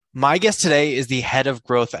My guest today is the head of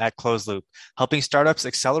growth at Closed Loop, helping startups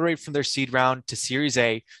accelerate from their seed round to Series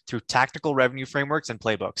A through tactical revenue frameworks and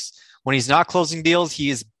playbooks. When he's not closing deals, he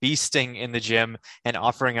is beasting in the gym and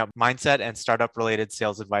offering up mindset and startup related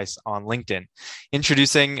sales advice on LinkedIn.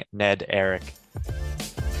 Introducing Ned Eric.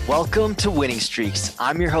 Welcome to Winning Streaks.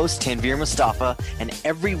 I'm your host, Tanvir Mustafa, and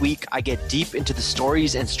every week I get deep into the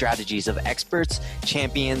stories and strategies of experts,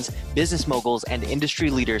 champions, business moguls, and industry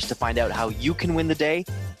leaders to find out how you can win the day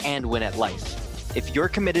and win at life. If you're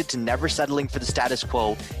committed to never settling for the status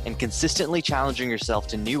quo and consistently challenging yourself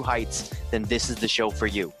to new heights, then this is the show for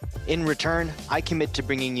you. In return, I commit to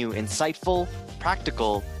bringing you insightful,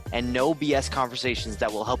 practical, and no BS conversations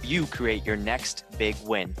that will help you create your next big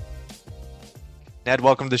win. Ned,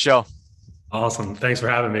 welcome to the show. Awesome. Thanks for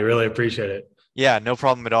having me. Really appreciate it. Yeah, no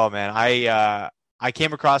problem at all, man. I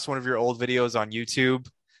came across one of your old videos on YouTube.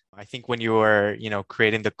 I think when you were,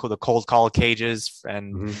 creating the cold call cages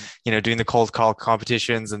and, doing the cold call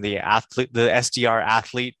competitions and the SDR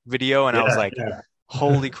athlete video. And I was like,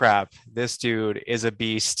 holy crap, this dude is a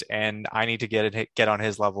beast and I need to get on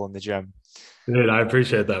his level in the gym. Dude, I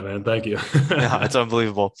appreciate that, man. Thank you. No, it's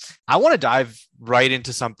unbelievable. I want to dive right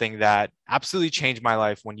into something that absolutely changed my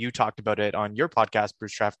life when you talked about it on your podcast,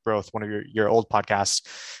 Bootstrap Growth, one of your old podcasts.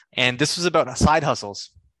 And this was about side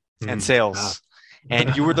hustles and sales.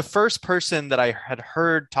 And you were the first person that I had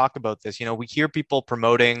heard talk about this. We hear people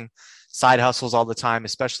promoting side hustles all the time,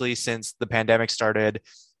 especially since the pandemic started.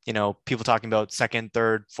 People talking about second,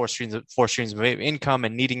 third, fourth streams of income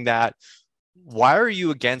and needing that. Why are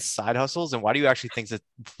you against side hustles, and why do you actually think it's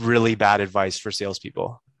really bad advice for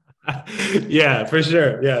salespeople? Yeah, for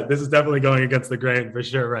sure. Yeah, this is definitely going against the grain for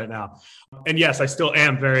sure right now. And yes, I still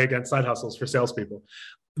am very against side hustles for salespeople.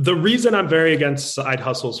 The reason I'm very against side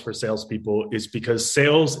hustles for salespeople is because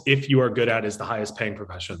sales, if you are good at, is the highest paying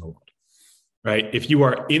profession in the world, right? If you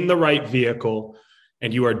are in the right vehicle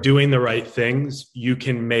and you are doing the right things, you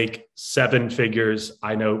can make 7 figures.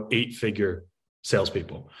 I know 8-figure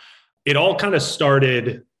salespeople. It all kind of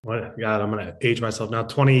started, I'm going to age myself now,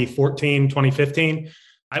 2014, 2015.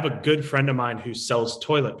 I have a good friend of mine who sells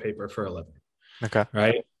toilet paper for a living. Okay.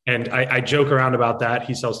 Right. And I joke around about that.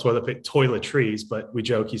 He sells toiletries, but we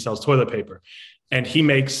joke he sells toilet paper. And he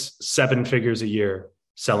makes 7 figures a year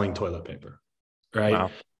selling toilet paper. Right. Wow.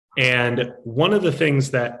 And one of the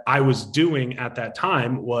things that I was doing at that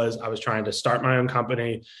time was I was trying to start my own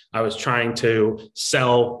company. I was trying to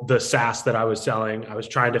sell the SaaS that I was selling. I was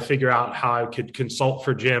trying to figure out how I could consult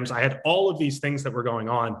for gyms. I had all of these things that were going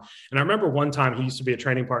on. And I remember one time, he used to be a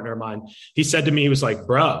training partner of mine. He said to me, he was like,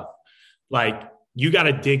 bro, like, you got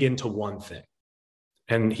to dig into one thing.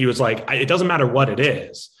 And he was like, it doesn't matter what it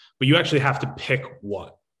is, but you actually have to pick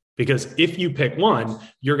one, because if you pick one,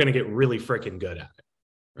 you're going to get really freaking good at it.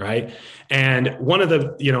 Right. And one of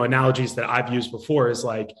the, analogies that I've used before is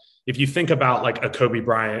like, if you think about like a Kobe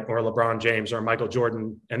Bryant or a LeBron James or a Michael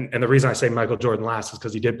Jordan, and the reason I say Michael Jordan last is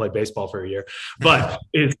because he did play baseball for a year, but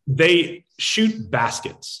they shoot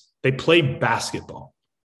baskets, they play basketball,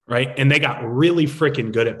 right? And they got really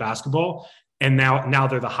freaking good at basketball. And now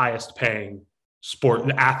they're the highest paying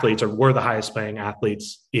athletes, or were the highest paying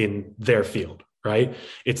athletes in their field. Right.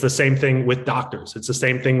 It's the same thing with doctors. It's the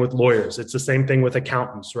same thing with lawyers. It's the same thing with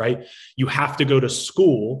accountants, right? You have to go to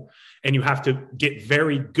school and you have to get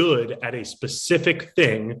very good at a specific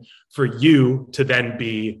thing for you to then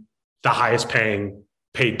be the highest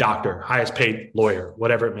paid doctor, highest paid lawyer,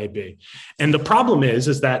 whatever it may be. And the problem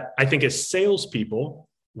is that I think as salespeople,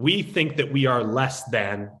 we think that we are less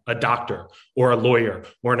than a doctor or a lawyer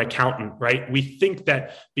or an accountant, right? We think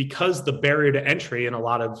that because the barrier to entry in a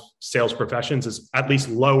lot of sales professions is at least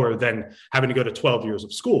lower than having to go to 12 years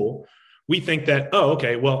of school, we think that, oh,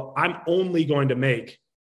 okay, well, I'm only going to make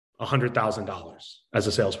 $100,000 as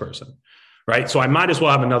a salesperson, right? So I might as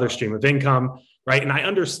well have another stream of income, right? And I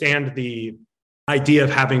understand the idea of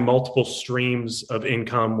having multiple streams of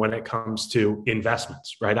income when it comes to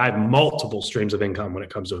investments, right? I have multiple streams of income when it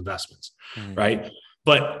comes to investments, right?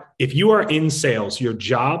 But if you are in sales, your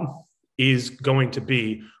job is going to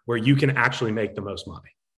be where you can actually make the most money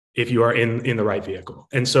if you are in the right vehicle.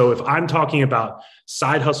 And so if I'm talking about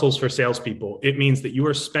side hustles for salespeople, it means that you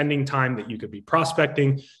are spending time that you could be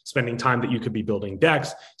prospecting, spending time that you could be building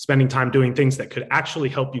decks, spending time doing things that could actually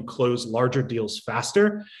help you close larger deals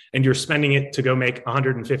faster. And you're spending it to go make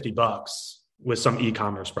 $150 with some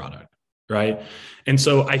e-commerce product, right? And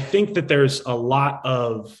so I think that there's a lot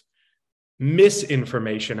of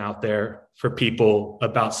misinformation out there for people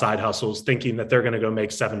about side hustles, thinking that they're going to go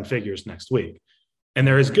make 7 figures next week. And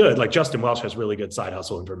there is good, like Justin Welsh has really good side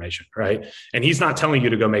hustle information, right? And he's not telling you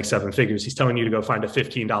to go make 7 figures. He's telling you to go find a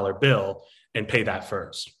 $15 bill and pay that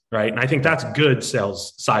first, right? And I think that's good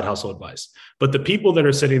sales side hustle advice. But the people that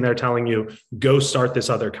are sitting there telling you, go start this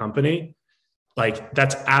other company, like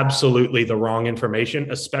that's absolutely the wrong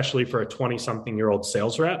information, especially for a 20-something-year-old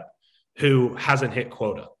sales rep who hasn't hit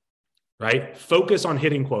quota, right? Focus on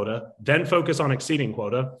hitting quota, then focus on exceeding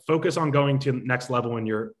quota, focus on going to the next level in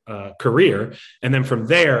your career. And then from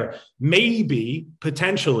there, maybe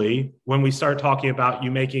potentially when we start talking about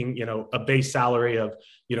you making, a base salary of,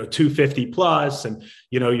 250 plus, and,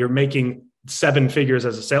 you're making 7 figures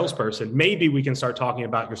as a salesperson, maybe we can start talking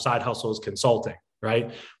about your side hustle as consulting,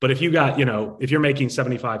 right? But if you got, if you're making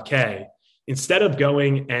 75K, instead of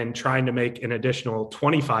going and trying to make an additional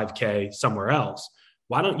 25K somewhere else,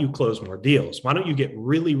 why don't you close more deals? Why don't you get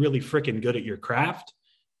really, really freaking good at your craft?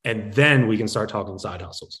 And then we can start talking side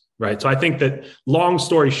hustles, right? So I think that, long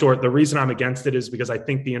story short, the reason I'm against it is because I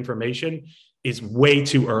think the information is way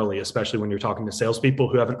too early, especially when you're talking to salespeople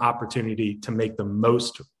who have an opportunity to make the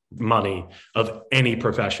most money of any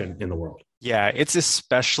profession in the world. Yeah, it's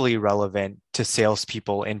especially relevant to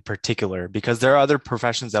salespeople in particular, because there are other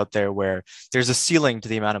professions out there where there's a ceiling to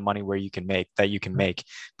the amount of money where you can make.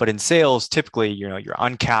 But in sales, typically, you're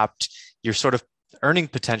uncapped. Your sort of earning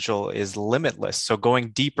potential is limitless. So going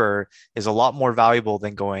deeper is a lot more valuable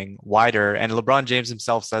than going wider. And LeBron James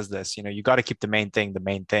himself says this, you got to keep the main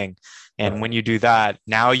thing. And when you do that,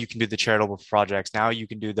 now you can do the charitable projects. Now you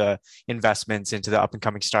can do the investments into the up and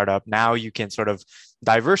coming startup. Now you can sort of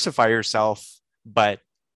diversify yourself, but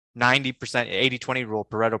 90%, 80-20 rule,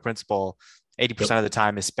 Pareto principle, 80% of the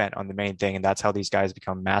time is spent on the main thing. And that's how these guys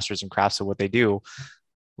become masters and crafts of what they do,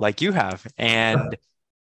 like you have. And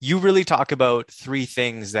you really talk about 3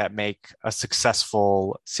 things that make a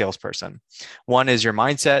successful salesperson. One is your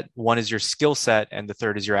mindset, one is your skill set, and the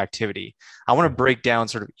third is your activity. I want to break down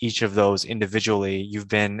sort of each of those individually. You've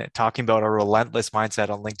been talking about a relentless mindset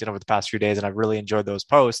on LinkedIn over the past few days, and I've really enjoyed those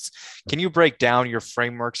posts. Can you break down your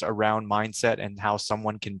frameworks around mindset and how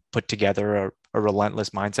someone can put together a relentless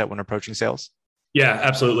mindset when approaching sales? Yeah,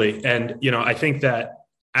 absolutely. And, I think that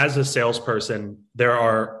as a salesperson, there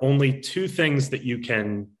are only 2 things that you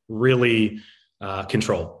can really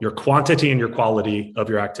control: your quantity and your quality of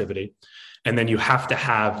your activity. And then you have to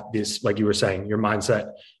have this, like you were saying, your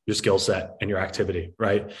mindset, your skill set, and your activity,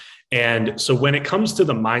 right? And so when it comes to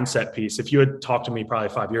the mindset piece, if you had talked to me probably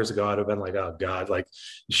 5 years ago, I'd have been like, oh God, like,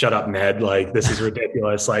 shut up, Ned. Like, this is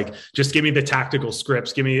ridiculous. Like, just give me the tactical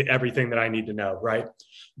scripts. Give me everything that I need to know, right?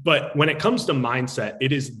 But when it comes to mindset,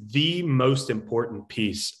 it is the most important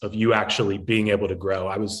piece of you actually being able to grow.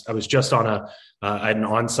 I was just on I had an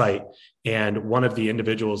onsite, and one of the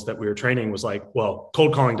individuals that we were training was like, well,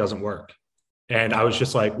 cold calling doesn't work. And I was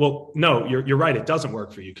just like, well, no, you're right. It doesn't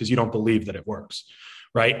work for you because you don't believe that it works.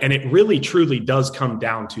 Right. And it really, truly does come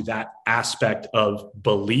down to that aspect of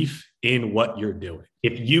belief in what you're doing.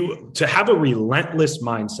 To have a relentless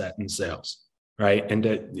mindset in sales, right? And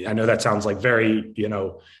I know that sounds like very,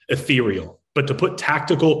 ethereal, but to put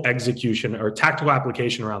tactical execution or tactical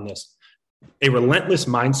application around this, a relentless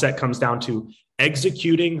mindset comes down to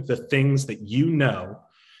executing the things that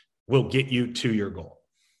will get you to your goal,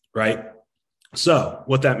 right? So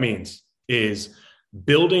what that means is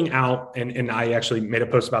building out, and I actually made a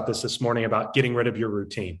post about this morning about getting rid of your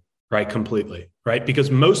routine, right? Completely, right? Because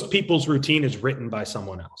most people's routine is written by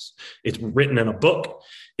someone else. It's written in a book.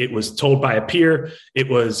 It was told by a peer. It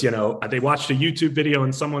was, they watched a YouTube video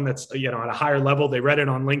and someone that's, at a higher level, they read it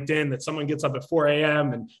on LinkedIn that someone gets up at 4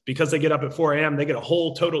 a.m. And because they get up at 4 a.m., they get a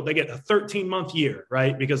 13-month year,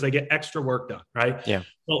 right? Because they get extra work done, right? Yeah.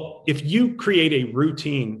 Well, if you create a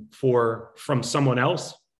routine from someone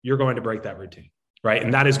else, you're going to break that routine, right?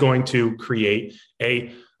 And that is going to create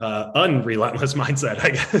a unrelentless mindset, I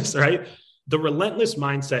guess, right? The relentless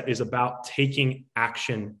mindset is about taking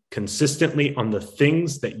action consistently on the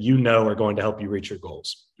things that are going to help you reach your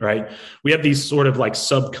goals, right? We have these sort of like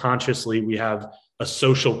subconsciously, we have a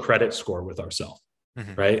social credit score with ourselves,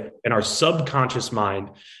 right? And our subconscious mind,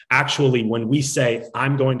 actually, when we say,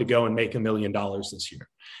 I'm going to go and make $1 million this year,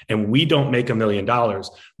 and we don't make $1 million,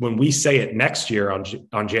 when we say it next year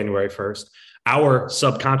on January 1st, our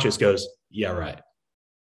subconscious goes, yeah, right.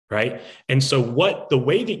 Right. And so the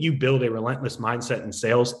way that you build a relentless mindset in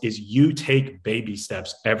sales is you take baby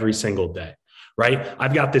steps every single day, right?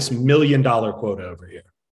 I've got this $1 million quota over here,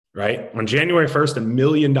 right? On January 1st, $1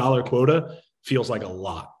 million quota feels like a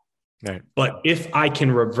lot. Right. But if I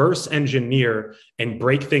can reverse engineer and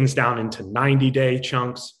break things down into 90-day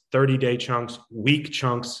chunks, 30-day chunks, week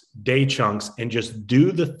chunks, day chunks, and just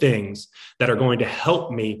do the things that are going to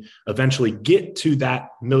help me eventually get to that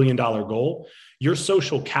 $1 million goal, your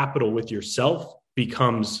social capital with yourself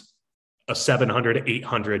becomes a 700,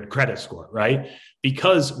 800 credit score, right?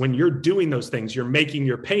 Because when you're doing those things, you're making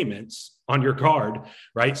your payments on your card,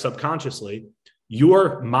 right? Subconsciously,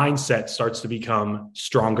 your mindset starts to become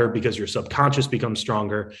stronger because your subconscious becomes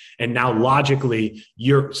stronger. And now logically,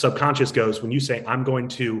 your subconscious goes, when you say, I'm going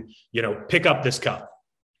to, pick up this cup,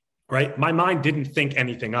 right? My mind didn't think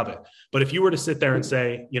anything of it. But if you were to sit there and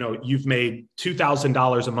say, you've made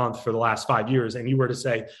 $2,000 a month for the last 5 years, and you were to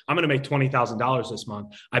say, I'm going to make $20,000 this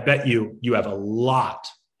month, I bet you have a lot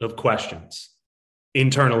of questions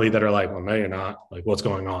internally that are like, well, no, you're not. Like, what's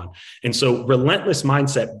going on? And so relentless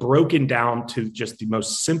mindset, broken down to just the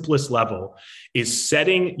most simplest level, is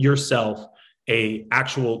setting yourself a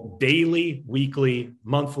actual daily, weekly,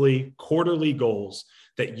 monthly, quarterly goals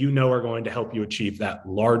that are going to help you achieve that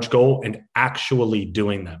large goal, and actually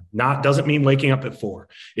doing them. Doesn't mean waking up at 4.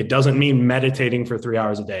 It doesn't mean meditating for 3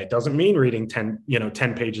 hours a day. It doesn't mean reading 10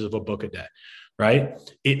 pages of a book a day, right?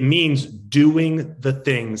 It means doing the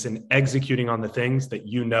things and executing on the things that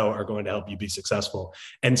are going to help you be successful.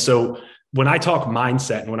 And so when I talk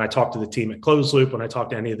mindset, and when I talk to the team at Closed Loop, when I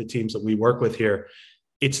talk to any of the teams that we work with here,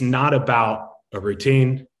 it's not about a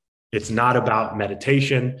routine. It's not about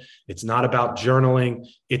meditation. It's not about journaling.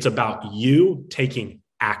 It's about you taking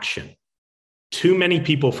action. Too many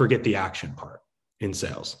people forget the action part in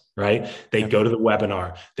sales, right? They go to the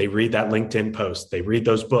webinar, they read that LinkedIn post, they read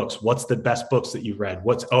those books. What's the best books that you've read?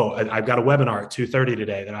 I've got a webinar at 2:30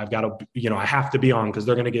 today that I've got to, I have to be on because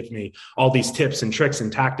they're going to give me all these tips and tricks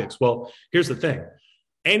and tactics. Well, here's the thing.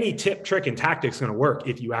 Any tip, trick, and tactic is going to work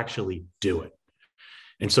if you actually do it.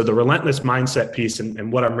 And so the relentless mindset piece,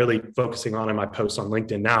 and what I'm really focusing on in my posts on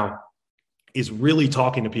LinkedIn now, is really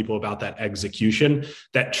talking to people about that execution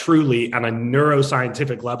that truly, on a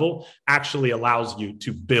neuroscientific level, actually allows you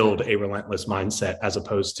to build a relentless mindset, as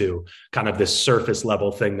opposed to kind of this surface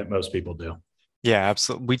level thing that most people do. Yeah,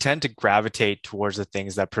 absolutely. We tend to gravitate towards the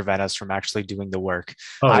things that prevent us from actually doing the work.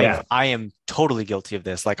 Yeah. I am totally guilty of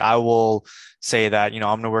this. Like, I will say that, I'm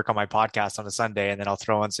going to work on my podcast on a Sunday, and then I'll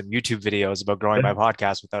throw in some YouTube videos about growing my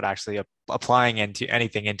podcast without actually applying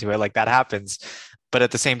anything into it. Like, that happens. But at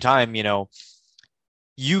the same time,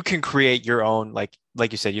 you can create your own, like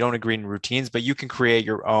you said, you don't agree in routines, but you can create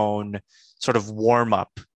your own sort of warm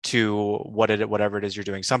up to whatever it is you're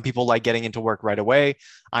doing. Some people like getting into work right away.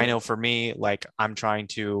 I know for me, like, I'm trying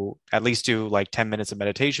to at least do like 10 minutes of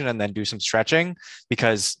meditation and then do some stretching,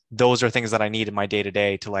 because those are things that I need in my day to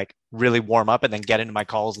day to like really warm up and then get into my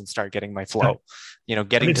calls and start getting my flow,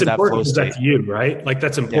 getting to that flow state. That's you, right? Like,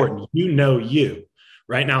 that's important. Yeah. You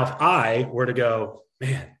right now. If I were to go,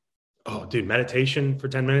 man, oh dude, meditation for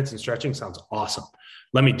 10 minutes and stretching sounds awesome.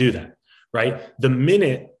 Let me do that. Right? The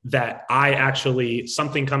minute that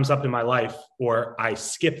something comes up in my life, or I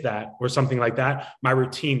skip that or something like that, my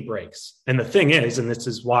routine breaks. And the thing is, and this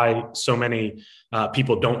is why so many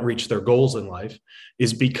people don't reach their goals in life,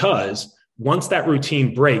 is because once that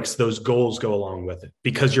routine breaks, those goals go along with it,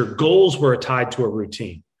 because your goals were tied to a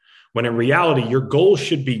routine. When in reality, your goals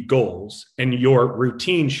should be goals and your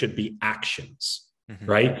routine should be actions,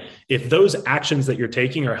 right? If those actions that you're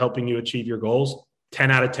taking are helping you achieve your goals, 10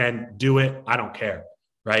 out of 10, do it. I don't care.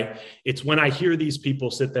 Right. It's when I hear these people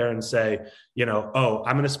sit there and say, I'm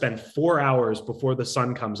going to spend 4 hours before the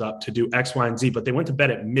sun comes up to do X, Y, and Z, but they went to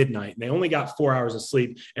bed at midnight and they only got 4 hours of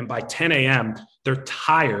sleep. And by 10 a.m., they're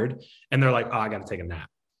tired and they're like, oh, I got to take a nap,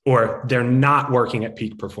 or they're not working at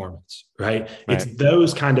peak performance. Right. It's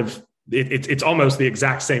those kind of, it's almost the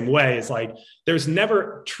exact same way. It's like, there's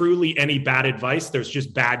never truly any bad advice. There's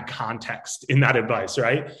just bad context in that advice,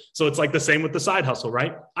 right? So it's like the same with the side hustle,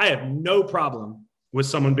 right? I have no problem with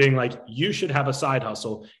someone being like, you should have a side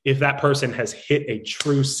hustle if that person has hit a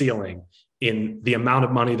true ceiling in the amount of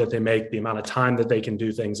money that they make, the amount of time that they can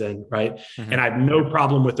do things in, right? And I have no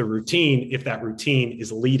problem with the routine if that routine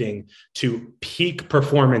is leading to peak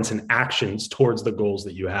performance and actions towards the goals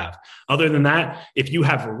that you have. Other than that, if you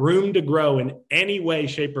have room to grow in any way,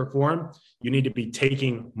 shape, or form, you need to be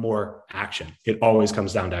taking more action. It always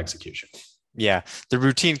comes down to execution. Yeah, the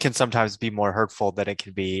routine can sometimes be more hurtful than it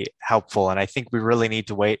can be helpful. And I think we really need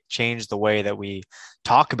to change the way that we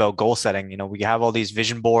talk about goal setting. We have all these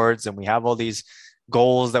vision boards and we have all these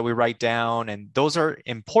goals that we write down, and those are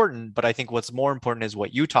important. But I think what's more important is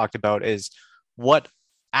what you talked about, is what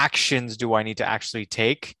actions do I need to actually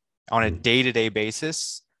take on a day-to-day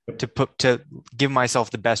basis to give myself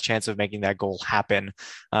the best chance of making that goal happen.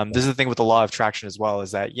 This is the thing with the law of attraction as well,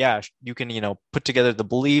 is that, you can, put together the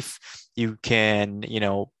belief, you can,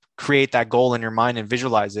 create that goal in your mind and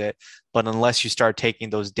visualize it. But unless you start taking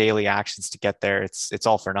those daily actions to get there, it's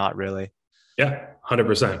all for naught, really. Yeah,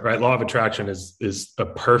 100%. Right. Law of attraction is a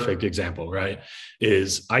perfect example, right?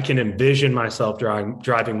 Is I can envision myself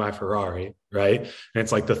driving my Ferrari, right? And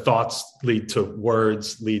it's like the thoughts lead to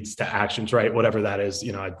words, leads to actions, right? Whatever that is,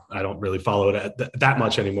 I don't really follow it that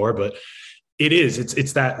much anymore, but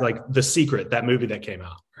it's that, like, The Secret, that movie that came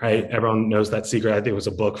out, right? Everyone knows that secret. I think it was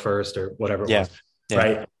a book first or whatever it was,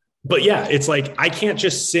 right? But yeah, it's like, I can't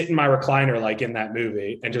just sit in my recliner, like in that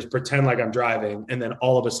movie, and just pretend like I'm driving. And then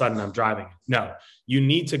all of a sudden I'm driving. No, you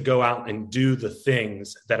need to go out and do the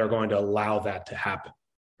things that are going to allow that to happen.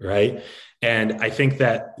 Right. And I think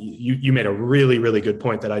that you made a really, really good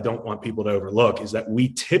point that I don't want people to overlook, is that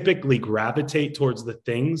we typically gravitate towards the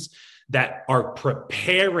things that are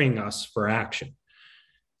preparing us for action.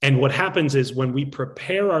 And what happens is, when we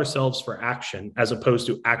prepare ourselves for action, as opposed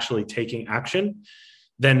to actually taking action,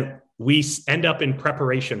 then we end up in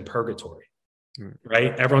preparation purgatory,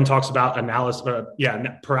 right? Everyone talks about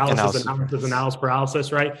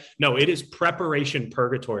paralysis, right? No, it is preparation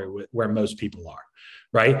purgatory where most people are,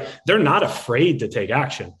 right? They're not afraid to take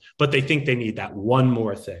action, but they think they need that one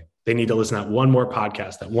more thing. They need to listen to that one more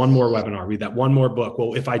podcast, that one more webinar, read that one more book.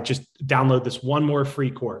 Well, if I just download this one more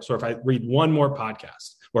free course, or if I read one more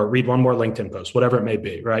podcast, or read one more LinkedIn post, whatever it may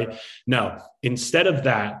be, right? No, instead of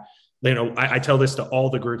that, I tell this to all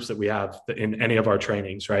the groups that we have in any of our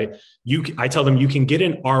trainings, right? I tell them, you can get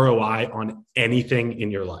an ROI on anything in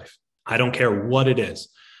your life. I don't care what it is,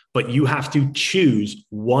 but you have to choose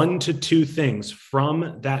 1 to 2 things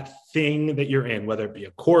from that thing that you're in, whether it be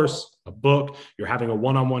a course, a book, you're having a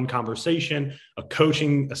one-on-one conversation, a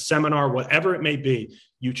coaching, a seminar, whatever it may be.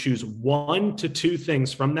 You choose 1 to 2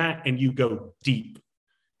 things from that, and you go deep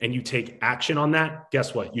and you take action on that.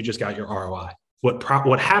 Guess what? You just got your ROI.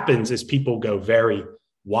 What happens is people go very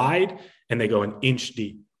wide and they go an inch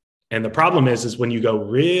deep. And the problem is when you go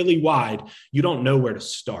really wide, you don't know where to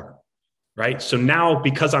start, right? So now,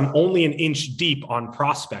 because I'm only an inch deep on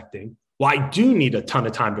prospecting, well, I do need a ton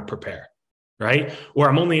of time to prepare, right? Or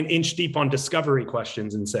I'm only an inch deep on discovery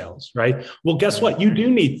questions in sales, right? Well, guess what? You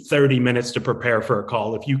do need 30 minutes to prepare for a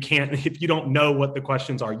call. If you don't know what the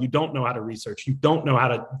questions are, you don't know how to research, you don't know how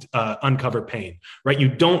to uncover pain, right? You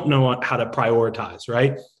don't know how to prioritize,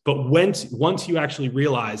 right? But once you actually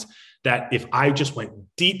realize that if I just went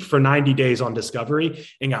deep for 90 days on discovery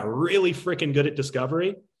and got really freaking good at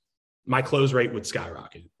discovery, my close rate would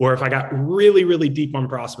skyrocket. Or if I got really, really deep on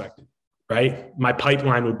prospecting, right? My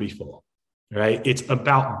pipeline would be full. Right? It's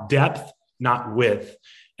about depth, not width.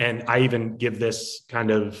 And I even give this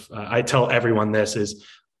kind of, I tell everyone this is,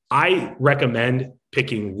 I recommend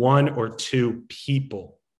picking 1 or 2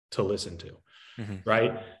 people to listen to,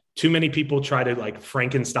 right? Too many people try to like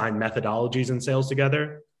Frankenstein methodologies in sales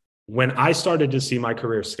together. When I started to see my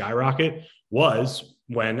career skyrocket was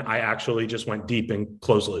when I actually just went deep in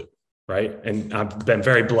closed loop, right? And I've been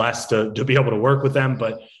very blessed to be able to work with them,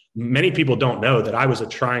 but many people don't know that I was a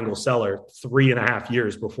triangle seller 3.5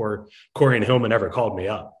 years before Corey and Hillman ever called me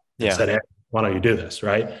up and said, hey, why don't you do this?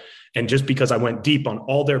 Right. And just because I went deep on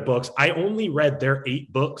all their books, I only read their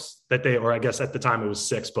 8 books or I guess at the time it was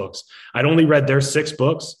 6 books. I'd only read their 6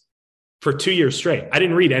 books for 2 years straight. I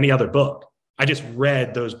didn't read any other book. I just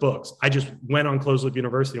read those books. I just went on Closed Loop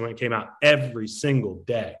University when it came out every single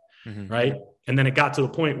day. Right. And then it got to the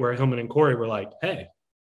point where Hillman and Corey were like, hey,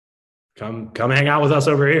 come hang out with us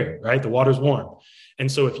over here, right? The water's warm.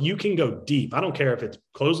 And so if you can go deep, I don't care if it's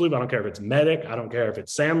closed loop, I don't care if it's Medic, I don't care if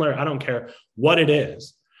it's Sandler, I don't care what it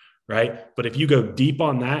is, right? But if you go deep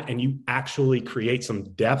on that and you actually create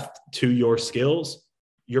some depth to your skills,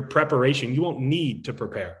 your preparation, you won't need to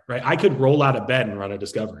prepare, right? I could roll out of bed and run a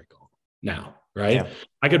discovery call now, right? Yeah.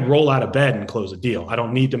 I could roll out of bed and close a deal. I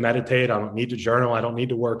don't need to meditate. I don't need to journal. I don't need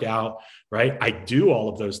to work out, right? I do all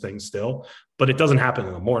of those things still, but it doesn't happen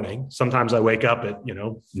in the morning. Sometimes I wake up at,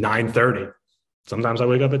 9:30. Sometimes I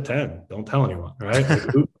wake up at 10. Don't tell anyone, right?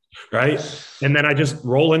 Right. And then I just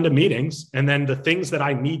roll into meetings, and then the things that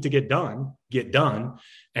I need to get done.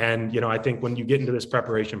 And, I think when you get into this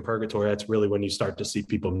preparation purgatory, that's really when you start to see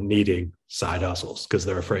people needing side hustles because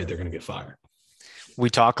they're afraid they're going to get fired. We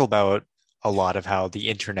talk about a lot of how the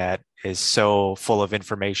internet is so full of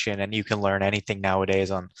information and you can learn anything nowadays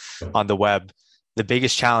on the web. The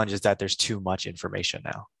biggest challenge is that there's too much information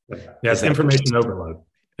now. Yeah, it's information overload.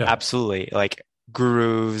 Yeah. Absolutely. Like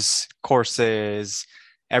gurus, courses,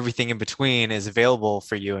 everything in between is available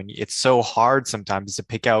for you. And it's so hard sometimes to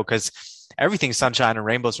pick out because everything's sunshine and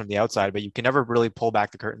rainbows from the outside, but you can never really pull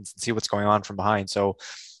back the curtains and see what's going on from behind. So,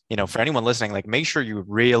 for anyone listening, like make sure you're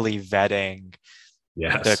really vetting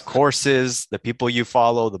the courses, the people you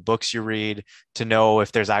follow, the books you read to know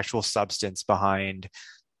if there's actual substance behind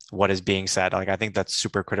what is being said. Like, I think that's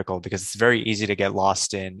super critical because it's very easy to get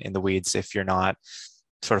lost in the weeds if you're not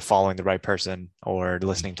sort of following the right person or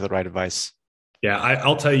listening to the right advice. Yeah,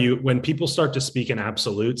 I'll tell you, when people start to speak in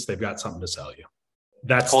absolutes, they've got something to sell you.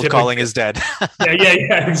 That's cold calling is dead.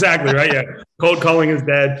 yeah, exactly. Right. Yeah. Cold calling is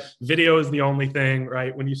dead. Video is the only thing,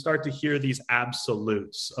 right? When you start to hear these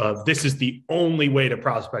absolutes of this is the only way to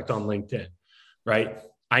prospect on LinkedIn, right?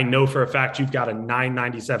 I know for a fact you've got a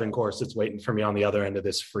 $9.97 course that's waiting for me on the other end of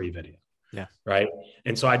this free video. Yeah. Right.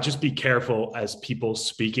 And so I'd just be careful as people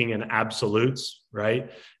speaking in absolutes, right?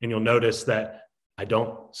 And you'll notice that I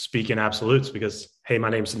don't speak in absolutes because, hey, my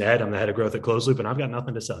name's Ned. I'm the head of growth at Closed Loop, and I've got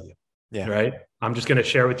nothing to sell you. Yeah. Right. I'm just going to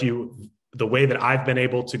share with you the way that I've been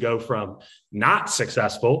able to go from not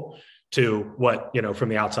successful to what, from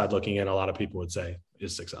the outside looking in, a lot of people would say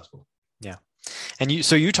is successful. Yeah. And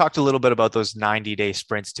you talked a little bit about those 90-day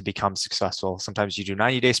sprints to become successful. Sometimes you do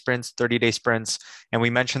 90-day sprints, 30-day sprints. And we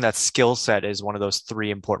mentioned that skill set is one of those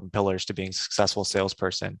 3 important pillars to being a successful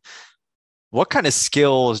salesperson. What kind of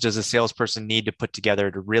skills does a salesperson need to put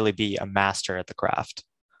together to really be a master at the craft?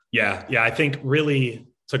 Yeah. I think really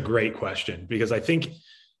it's a great question, because I think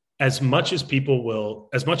as much as people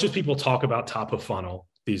talk about top of funnel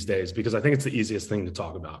these days, because I think it's the easiest thing to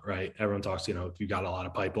talk about, right? Everyone talks, if you got a lot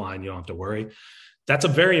of pipeline, you don't have to worry. That's a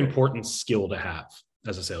very important skill to have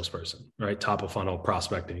as a salesperson, right? Top of funnel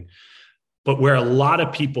prospecting. But where a lot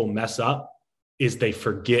of people mess up is they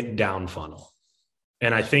forget down funnel.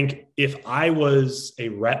 And I think if I was a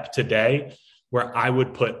rep today, where I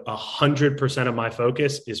would put 100% of my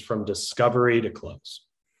focus is from discovery to close.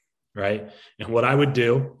 Right. And what I would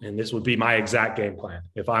do, and this would be my exact game plan.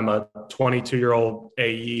 If I'm a 22-year-old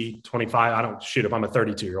AE, 25, if I'm a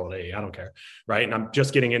 32-year-old AE, I don't care. Right. And I'm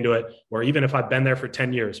just getting into it. Or even if I've been there for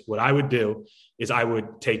 10 years, what I would do is I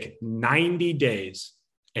would take 90 days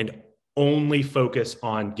and only focus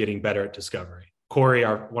on getting better at discovery. Corey,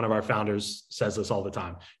 one of our founders, says this all the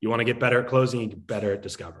time. You want to get better at closing, you get better at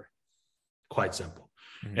discovery. Quite simple.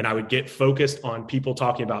 Mm-hmm. And I would get focused on people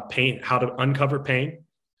talking about pain, how to uncover pain.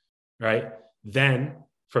 Right. Then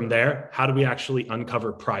from there, how do we actually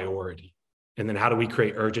uncover priority? And then how do we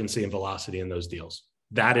create urgency and velocity in those deals?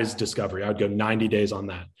 That is discovery. I would go 90 days on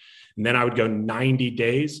that. And then I would go 90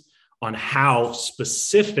 days on how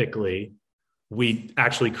specifically we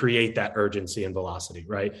actually create that urgency and velocity,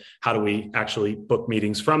 right? How do we actually book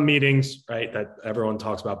meetings from meetings, right? That everyone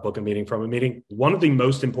talks about, book a meeting from a meeting. One of the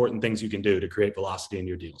most important things you can do to create velocity in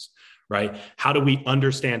your deals, right? How do we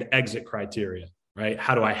understand exit criteria? Right?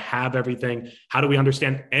 How do I have everything? How do we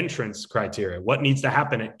understand entrance criteria? What needs to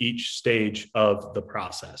happen at each stage of the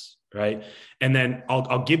process? Right. And then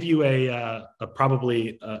I'll give you a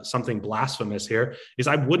probably something blasphemous here is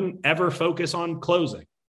I wouldn't ever focus on closing.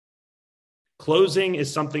 Closing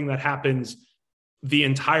is something that happens the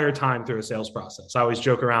entire time through a sales process. I always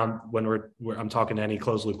joke around when I'm talking to any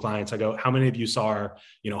closed loop clients. I go, how many of you saw our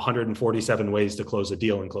 147 ways to close a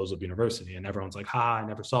deal in Closed Loop University? And everyone's like, I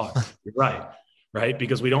never saw it. You're right. Right?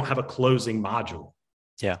 Because we don't have a closing module.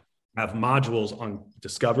 Yeah. I have modules on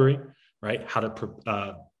discovery, right? How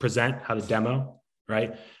to present, how to demo,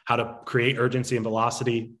 right? How to create urgency and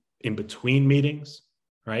velocity in between meetings,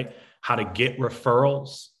 right? How to get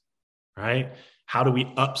referrals, right? How do we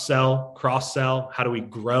upsell, cross-sell? How do we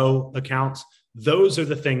grow accounts? Those are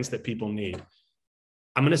the things that people need.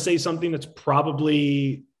 I'm going to say something that's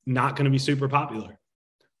probably not going to be super popular.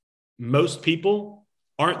 Most people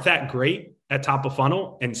aren't that great at top of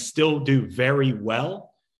funnel and still do very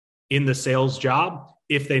well in the sales job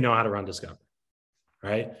if they know how to run discovery,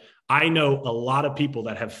 right? I know a lot of people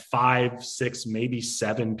that have 5, 6, maybe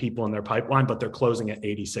 7 people in their pipeline, but they're closing at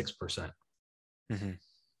 86%. Mm-hmm.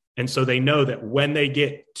 And so they know that when they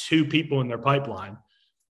get 2 people in their pipeline,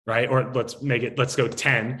 right? Or let's go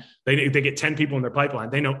 10. They get 10 people in their pipeline.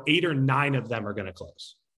 They know 8 or 9 of them are going to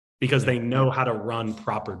close because they know how to run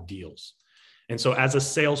proper deals. And so as a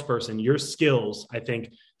salesperson, your skills, I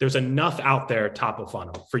think there's enough out there top of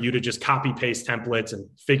funnel for you to just copy paste templates and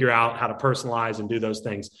figure out how to personalize and do those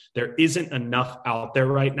things. There isn't enough out there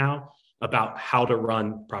right now about how to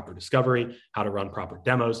run proper discovery, how to run proper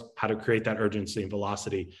demos, how to create that urgency and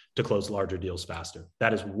velocity to close larger deals faster.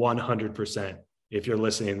 That is 100%. If you're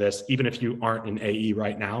listening to this, even if you aren't an AE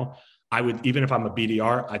right now, I would, even if I'm a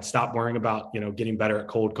BDR, I'd stop worrying about, getting better at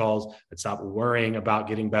cold calls. I'd stop worrying about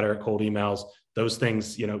getting better at cold emails. Those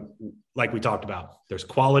things, like we talked about, there's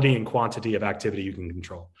quality and quantity of activity you can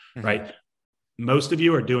control, mm-hmm. right? Most of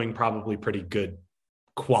you are doing probably pretty good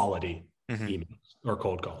quality mm-hmm. emails or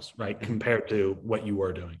cold calls, right? Mm-hmm. Compared to what you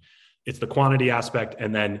were doing. It's the quantity aspect.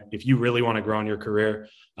 And then if you really want to grow in your career,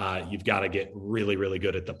 you've got to get really, really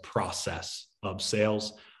good at the process of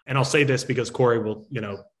sales. And I'll say this because Corey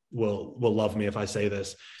will love me if I say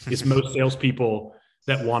this, is most salespeople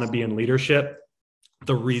that want to be in leadership,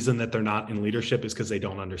 the reason that they're not in leadership is because they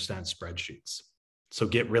don't understand spreadsheets. So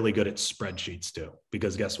get really good at spreadsheets too,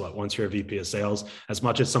 because guess what? Once you're a VP of sales, as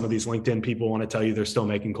much as some of these LinkedIn people want to tell you they're still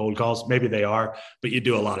making cold calls, maybe they are, but you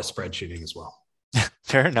do a lot of spreadsheeting as well.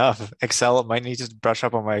 Fair enough. Excel, might need to brush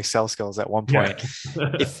up on my Excel skills at one point.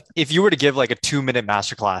 Yeah. if you were to give like a 2-minute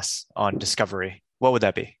masterclass on discovery, what would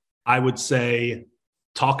that be? I would say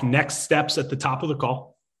talk next steps at the top of the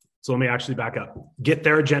call. So let me actually back up. Get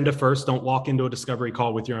their agenda first. Don't walk into a discovery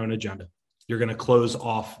call with your own agenda. You're going to close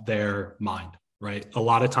off their mind, right? A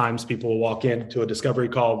lot of times people will walk into a discovery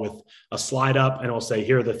call with a slide up and it'll say,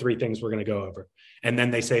 here are the 3 things we're going to go over. And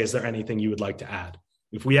then they say, is there anything you would like to add?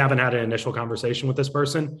 If we haven't had an initial conversation with this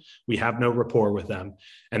person, we have no rapport with them.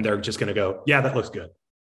 And they're just going to go, yeah, that looks good.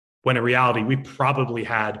 When in reality, we probably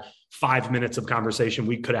had 5 minutes of conversation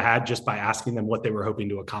we could have had just by asking them what they were hoping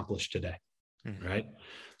to accomplish today, right?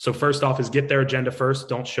 So first off is get their agenda first.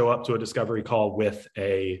 Don't show up to a discovery call with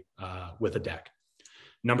a deck.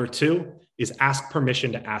 Number 2 is ask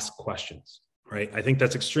permission to ask questions, right? I think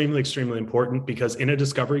that's extremely, extremely important because in a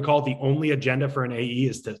discovery call, the only agenda for an AE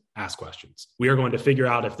is to ask questions. We are going to figure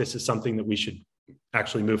out if this is something that we should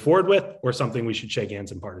actually move forward with or something we should shake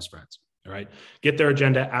hands and part as friends, all right? Get their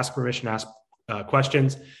agenda, ask permission, ask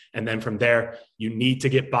questions. And then from there, you need to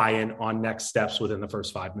get buy-in on next steps within the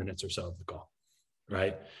first 5 minutes or so of the call,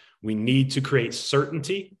 right? We need to create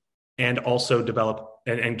certainty and also develop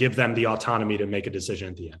and give them the autonomy to make a decision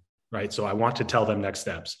at the end, right? So I want to tell them next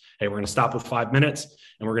steps. Hey, we're going to stop with 5 minutes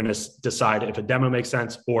and we're going to decide if a demo makes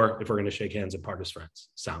sense or if we're going to shake hands and part as friends.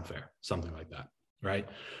 Sound fair? Something like that, right?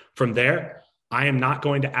 From there, I am not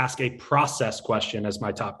going to ask a process question as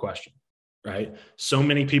my top question, right? So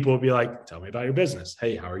many people will be like, tell me about your business.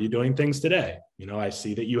 Hey, how are you doing things today? I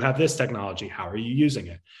see that you have this technology. How are you using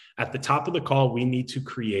it? At the top of the call, we need to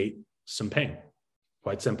create some pain,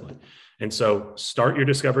 quite simply. And so start your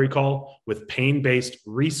discovery call with pain-based,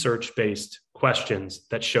 research-based questions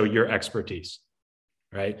that show your expertise,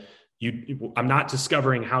 right? I'm not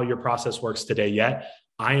discovering how your process works today yet.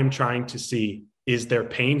 I am trying to see, is there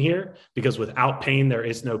pain here? Because without pain, there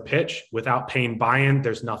is no pitch. Without pain buy-in,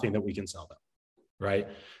 there's nothing that we can sell them, right?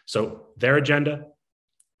 So their agenda,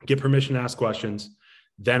 get permission to ask questions.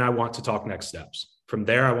 Then I want to talk next steps. From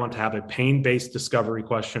there, I want to have a pain-based discovery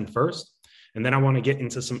question first. And then I want to get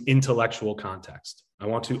into some intellectual context. I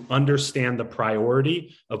want to understand the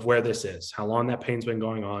priority of where this is, how long that pain's been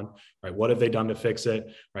going on, right? What have they done to fix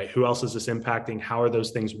it, right? Who else is this impacting? How are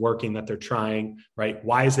those things working that they're trying, right?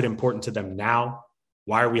 Why is it important to them now?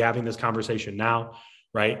 Why are we having this conversation now,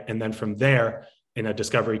 right? And then from there, in a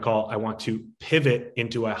discovery call, I want to pivot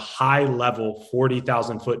into a high level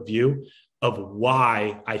 40,000 foot view of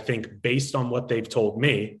why I think based on what they've told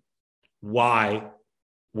me, why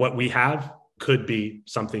what we have could be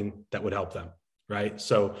something that would help them, right?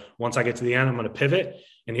 So once I get to the end, I'm going to pivot.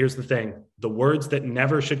 And here's the thing, the words that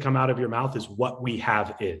never should come out of your mouth is what we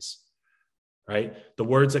have is, right? The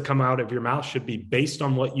words that come out of your mouth should be based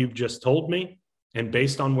on what you've just told me and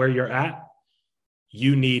based on where you're at,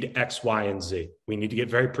 you need X, Y, and Z. We need to get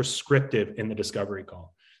very prescriptive in the discovery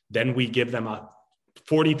call. Then we give them a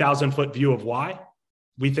 40,000 foot view of why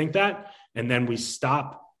we think that, and then we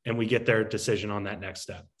stop and we get their decision on that next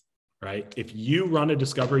step, right? If you run a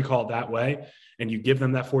discovery call that way and you give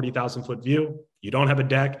them that 40,000 foot view, you don't have a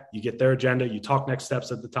deck, you get their agenda, you talk next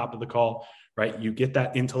steps at the top of the call, right? You get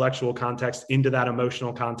that intellectual context into that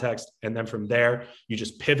emotional context. And then from there, you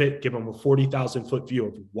just pivot, give them a 40,000 foot view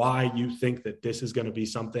of why you think that this is going to be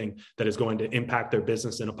something that is going to impact their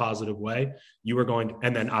business in a positive way. You are going to,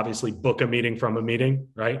 and then obviously book a meeting from a meeting,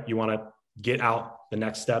 right? You want to get out the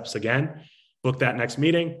next steps again, book that next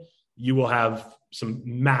meeting. You will have some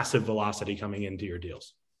massive velocity coming into your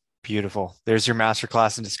deals. Beautiful. There's your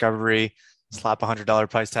masterclass in discovery. Slap $100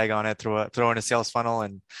 price tag on it, throw in a sales funnel,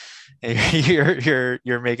 and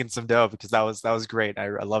you're making some dough, because that was great. I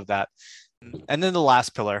love that. And then the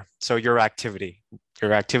last pillar. So your activity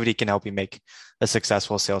can help you make a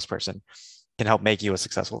successful salesperson, can help make you a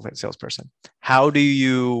successful salesperson. How do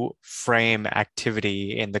you frame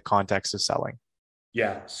activity in the context of selling?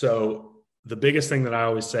 Yeah. So the biggest thing that I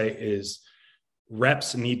always say is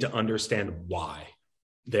reps need to understand why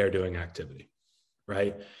they're doing activity,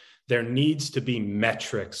 right? There needs to be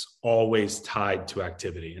metrics always tied to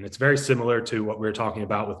activity. And it's very similar to what we were talking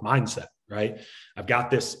about with mindset, right? I've got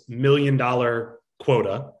this $1 million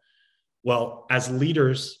quota. Well, as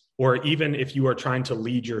leaders, or even if you are trying to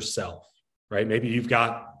lead yourself, right? Maybe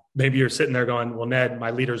you're sitting there going, well, Ned,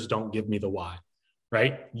 my leaders don't give me the why,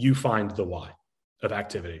 right? You find the why. of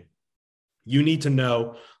activity. You need to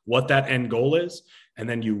know what that end goal is, and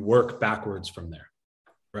then you work backwards from there,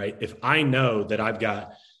 right? If I know that I've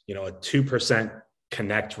got, a 2%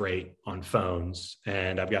 connect rate on phones,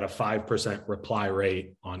 and I've got a 5% reply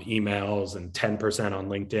rate on emails and 10% on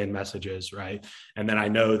LinkedIn messages, right? And then I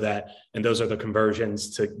know that, and those are the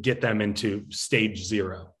conversions to get them into stage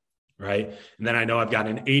 0, right? And then I know I've got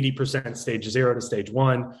an 80% stage 0 to stage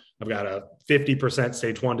 1. I've got a 50%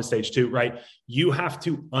 stage 1 to stage 2, right? You have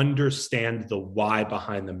to understand the why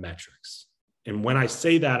behind the metrics. And when I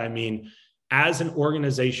say that, I mean, as an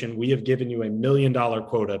organization, we have given you $1 million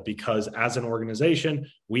quota because as an organization,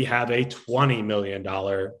 we have a $20 million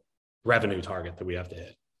revenue target that we have to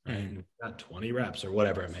hit, right? Not 20 reps or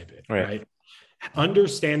whatever it may be, right?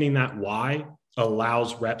 Understanding that why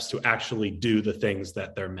allows reps to actually do the things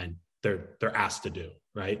that they're asked to do,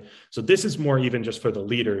 right? So this is more even just for the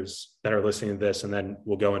leaders that are listening to this, and then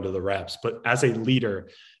we'll go into the reps. But as a leader,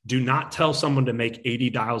 do not tell someone to make 80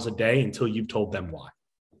 dials a day until you've told them why.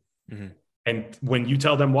 Mm-hmm. And when you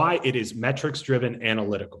tell them why, it is metrics driven,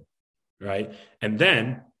 analytical, right? And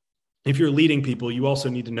then if you're leading people, you also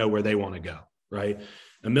need to know where they want to go, right?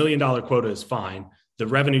 $1 million quota is fine. The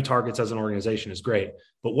revenue targets as an organization is great.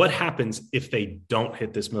 But what happens if they don't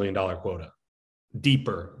hit this $1 million quota?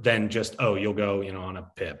 Deeper than just, you'll go, on a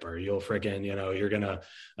PIP, or you'll freaking, you're going to,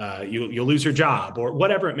 you'll lose your job, or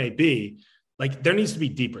whatever it may be. Like, there needs to be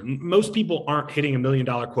deeper. Most people aren't hitting $1 million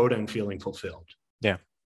quota and feeling fulfilled. Yeah.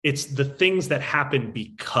 It's the things that happen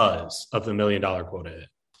because of the $1 million quota hit,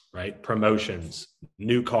 right? Promotions,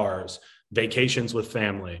 new cars, vacations with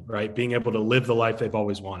family, right? Being able to live the life they've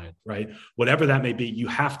always wanted, right? Whatever that may be, you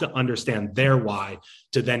have to understand their why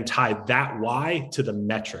to then tie that why to the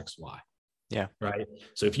metrics why. Yeah. Right.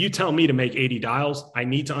 So if you tell me to make 80 dials, I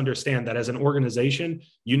need to understand that as an organization,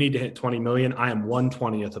 you need to hit 20 million. I am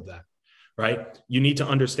 1/20th of that. Right. You need to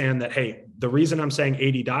understand that, hey, the reason I'm saying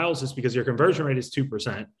 80 dials is because your conversion rate is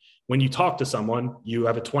 2%. When you talk to someone, you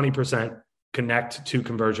have a 20% connect to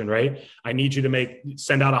conversion rate. I need you to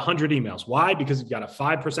send out 100 emails. Why? Because you've got a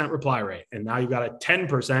 5% reply rate, and now you've got a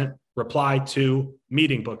 10% reply to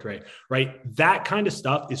meeting book rate, right? That kind of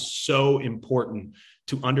stuff is so important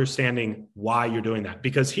to understanding why you're doing that.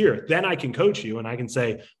 Because then I can coach you and I can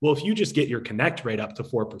say, well, if you just get your connect rate up to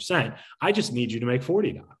 4%, I just need you to make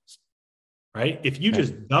 40 dials, right? If you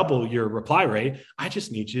just double your reply rate, I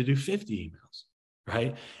just need you to do 50 emails.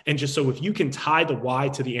 Right. And just so if you can tie the why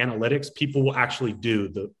to the analytics, people will actually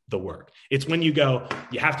do the work. It's when you go,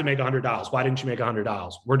 you have to make 100 dials. Why didn't you make 100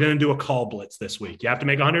 dials? We're going to do a call blitz this week. You have to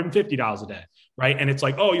make 150 dials a day. Right. And it's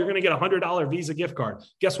like, you're going to get a $100 Visa gift card.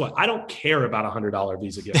 Guess what? I don't care about a $100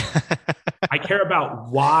 Visa gift card. I care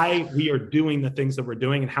about why we are doing the things that we're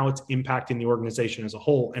doing and how it's impacting the organization as a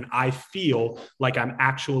whole. And I feel like I'm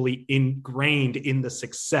actually ingrained in the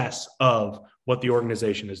success of what the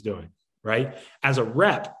organization is doing. Right? As a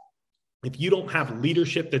rep, if you don't have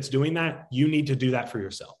leadership that's doing that, you need to do that for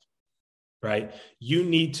yourself. Right? You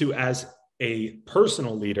need to, as a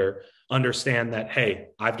personal leader, understand that, hey,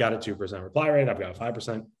 I've got a 2% reply rate. I've got a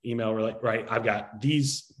 5% email rate, right? I've got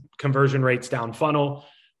these conversion rates down funnel,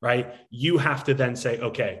 right? You have to then say,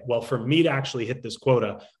 okay, well, for me to actually hit this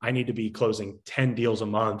quota, I need to be closing 10 deals a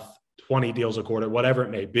month, 20 deals a quarter, whatever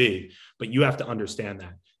it may be. But you have to understand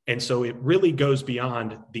that. And so it really goes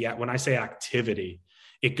beyond when I say activity,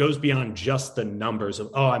 it goes beyond just the numbers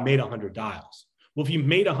of, I made 100 dials. Well, if you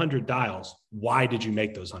made 100 dials, why did you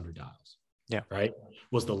make those 100 dials? Yeah. Right.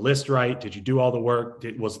 Was the list right? Did you do all the work?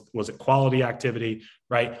 Was it quality activity?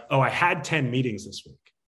 Right. I had 10 meetings this week.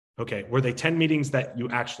 Okay. Were they 10 meetings that you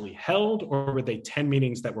actually held, or were they 10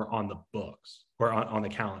 meetings that were on the books or on the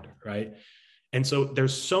calendar? Right. And so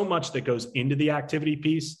there's so much that goes into the activity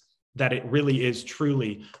piece that it really is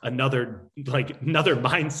truly another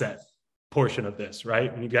mindset portion of this,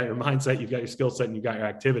 right? When you've got your mindset, you've got your skill set, and you've got your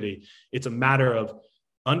activity, it's a matter of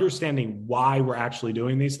understanding why we're actually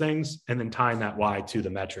doing these things and then tying that why to the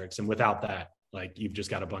metrics. And without that, you've just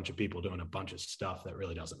got a bunch of people doing a bunch of stuff that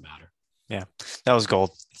really doesn't matter. Yeah, that was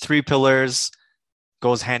gold. 3 pillars,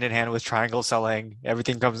 goes hand in hand with triangle selling.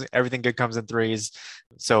 Everything good comes in threes.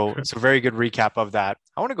 So very good recap of that.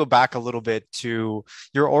 I want to go back a little bit to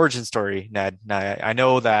your origin story, Ned. Now, I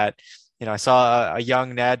know that, I saw a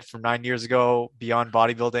young Ned from 9 years ago, Beyond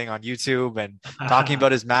Bodybuilding on YouTube, and talking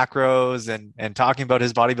about his macros and talking about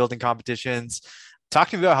his bodybuilding competitions. Talk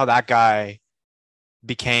to me about how that guy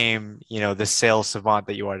became, the sales savant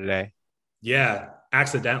that you are today. Yeah,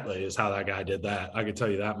 accidentally is how that guy did that. I can tell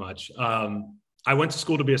you that much. I went to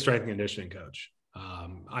school to be a strength and conditioning coach.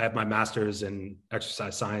 I have my master's in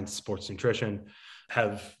exercise science, sports nutrition,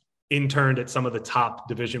 have interned at some of the top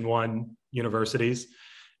Division I universities.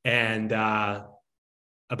 And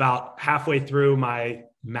about halfway through my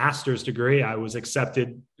master's degree, I was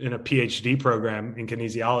accepted in a PhD program in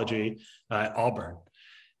kinesiology at Auburn.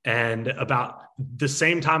 And about the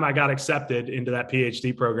same time I got accepted into that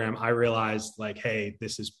PhD program, I realized like, hey,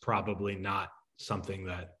 this is probably not something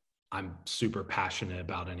that I'm super passionate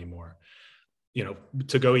about anymore. You know,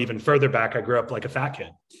 to go even further back, I grew up like a fat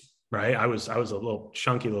kid, right? I was a little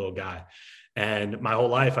chunky little guy. And my whole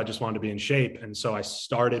life, I just wanted to be in shape. And so I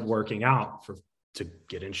started working out to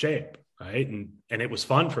get in shape, right? And it was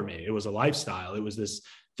fun for me. It was a lifestyle. It was this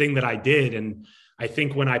thing that I did. And I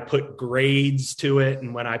think when I put grades to it,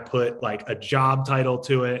 and when I put like a job title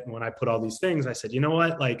to it, and when I put all these things, I said, you know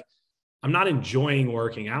what? Like, I'm not enjoying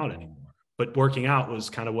working out anymore. But working out was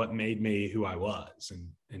kind of what made me who I was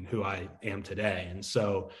and who I am today. And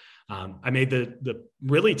so I made the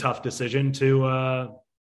really tough decision to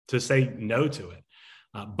say no to it.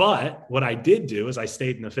 But what I did do is I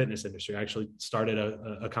stayed in the fitness industry. I actually started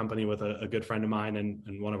a company with a good friend of mine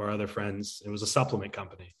and one of our other friends. It was a supplement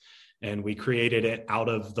company. And we created it out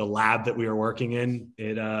of the lab that we were working in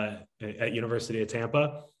at University of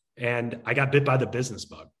Tampa. And I got bit by the business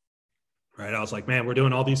bug. Right. I was like, man, we're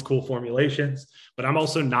doing all these cool formulations, but I'm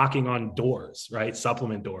also knocking on doors, right?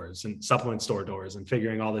 Supplement doors and supplement store doors, and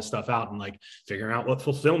figuring all this stuff out, and like figuring out what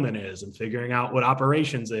fulfillment is, and figuring out what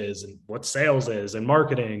operations is, and what sales is, and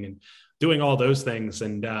marketing, and doing all those things.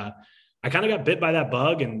 And I kind of got bit by that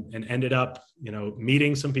bug and ended up, you know,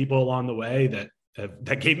 meeting some people along the way that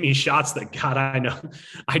gave me shots that, God, I know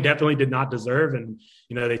I definitely did not deserve. And,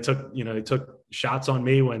 they took shots on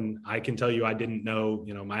me when I can tell you, I didn't know,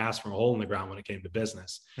 my ass from a hole in the ground when it came to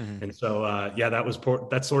business. Mm-hmm. And so,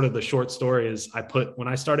 that's sort of the short story is when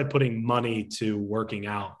I started putting money to working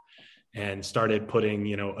out and started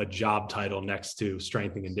putting, a job title next to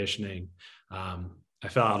strength and conditioning, I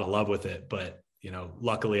fell out of love with it. But,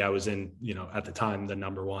 luckily I was in, at the time, the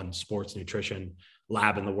 #1 sports nutrition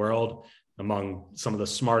lab in the world, among some of the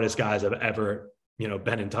smartest guys I've ever,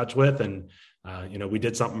 been in touch with. And, we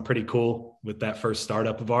did something pretty cool with that first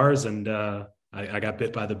startup of ours. And I got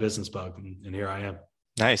bit by the business bug, and here I am.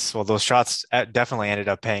 Nice. Well, those shots definitely ended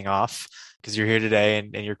up paying off, because you're here today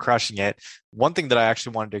and you're crushing it. One thing that I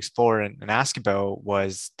actually wanted to explore and ask about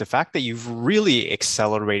was the fact that you've really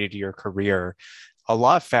accelerated your career a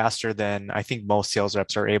lot faster than I think most sales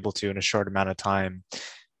reps are able to in a short amount of time.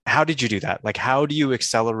 How did you do that? Like, how do you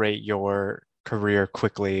accelerate your career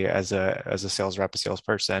quickly as a sales rep, a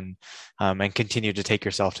salesperson, and continue to take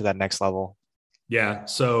yourself to that next level? Yeah.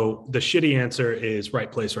 So the shitty answer is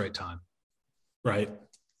right place, right time, right?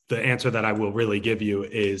 The answer that I will really give you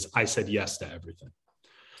is I said yes to everything.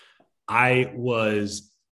 I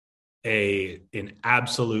was an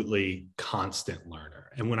absolutely constant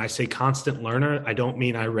learner. And when I say constant learner, I don't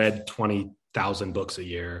mean I read 20,000 books a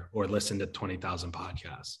year or listened to 20,000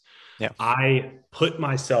 podcasts. Yeah. I put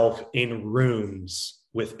myself in rooms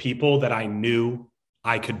with people that I knew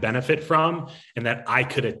I could benefit from and that I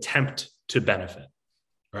could attempt to benefit.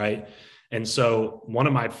 Right. And so one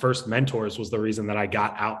of my first mentors was the reason that I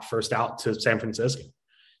got first out to San Francisco.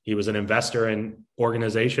 He was an investor in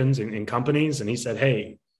organizations, in companies. And he said,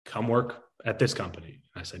 hey, come work at this company.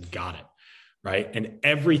 I said, got it. Right. And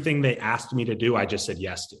everything they asked me to do, I just said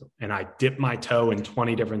yes to. And I dipped my toe in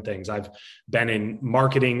 20 different things. I've been in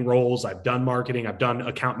marketing roles. I've done marketing. I've done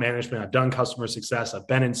account management. I've done customer success. I've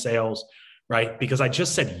been in sales, right? Because I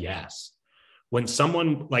just said yes. When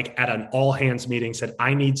someone like at an all hands meeting said,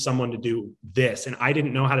 I need someone to do this, and I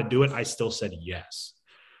didn't know how to do it, I still said yes.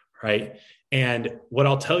 Right. And what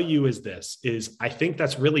I'll tell you is I think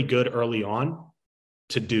that's really good early on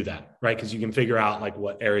to do that, right? Because you can figure out like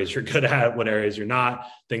what areas you're good at, what areas you're not,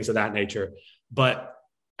 things of that nature. But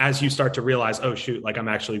as you start to realize, oh shoot, like I'm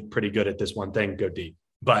actually pretty good at this one thing, go deep.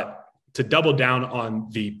 But to double down on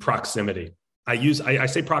the proximity, I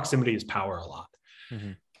say proximity is power a lot.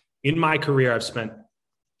 Mm-hmm. In my career, I've spent,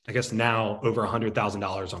 I guess now over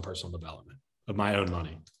 $100,000 on personal development of my own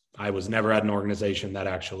money. I was never at an organization that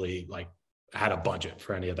actually like had a budget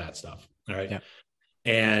for any of that stuff. All right. Yeah.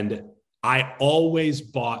 And I always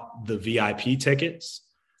bought the VIP tickets.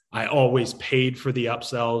 I always paid for the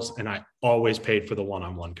upsells, and I always paid for the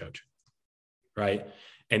one-on-one coaching, right?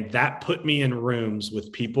 And that put me in rooms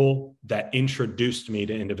with people that introduced me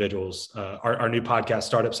to individuals. Our new podcast,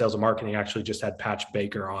 Startup Sales and Marketing, actually just had Patch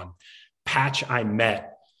Baker on. Patch I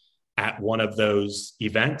met at one of those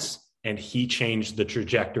events, and he changed the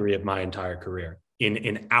trajectory of my entire career in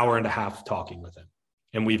an hour and a half talking with him.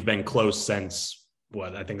 And we've been close since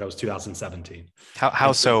I think that was 2017.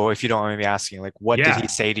 How so, if you don't mind me asking, like, what did he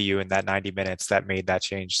say to you in that 90 minutes that made that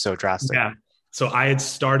change so drastic? Yeah. So I had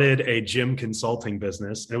started a gym consulting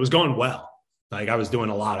business and it was going well. Like I was doing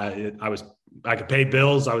a lot. I could pay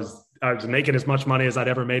bills. I was making as much money as I'd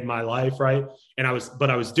ever made in my life. Right. And I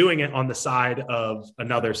was doing it on the side of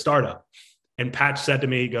another startup. And Patch said to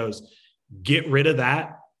me, he goes, get rid of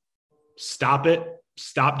that. Stop it.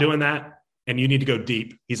 Stop doing that. And you need to go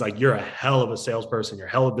deep. He's like, you're a hell of a salesperson. You're a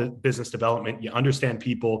hell of business development. You understand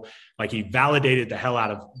people. Like he validated the hell out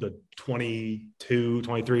of the 22,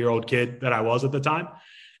 23-year-old kid that I was at the time.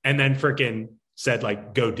 And then freaking said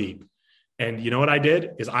like, go deep. And you know what I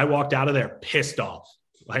did is I walked out of there pissed off.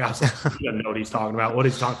 Like I was like, he doesn't know what he's talking about. What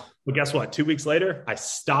he's talking. But guess what? 2 weeks later, I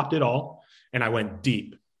stopped it all and I went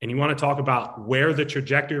deep. And you want to talk about where the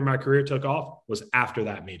trajectory of my career took off was after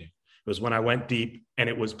that meeting. It was when I went deep, and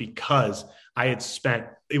it was because I had spent,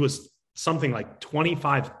 it was something like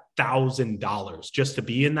 $25,000 just to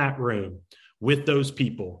be in that room with those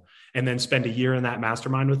people and then spend a year in that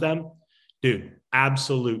mastermind with them. Dude,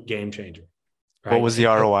 absolute game changer. Right? What was the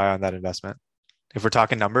ROI on that investment? If we're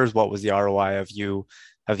talking numbers, what was the ROI of you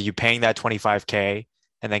paying that 25K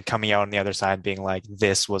and then coming out on the other side being like,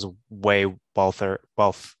 this was way worth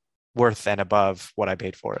and above what I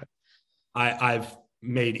paid for it? I've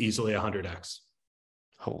made easily 100x.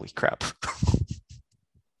 Holy crap.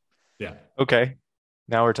 Yeah. Okay.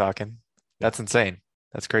 Now we're talking. That's insane.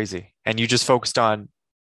 That's crazy. And you just focused on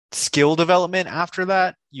skill development after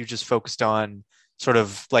that? You just focused on sort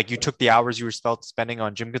of like you took the hours you were spending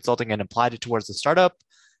on gym consulting and applied it towards the startup?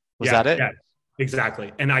 Was that it? Yeah,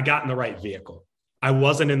 exactly. And I got in the right vehicle. I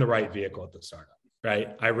wasn't in the right vehicle at the startup,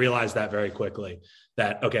 right? I realized that very quickly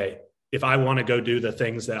that, okay, if I want to go do the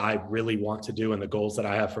things that I really want to do and the goals that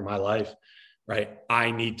I have for my life, right,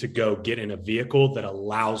 I need to go get in a vehicle that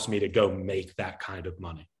allows me to go make that kind of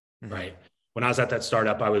money, right? When I was at that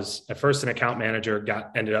startup, I was at first an account manager,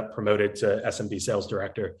 ended up promoted to SMB sales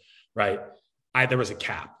director, right? There was a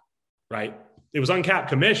cap, right? It was uncapped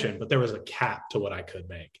commission, but there was a cap to what I could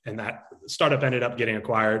make. And that startup ended up getting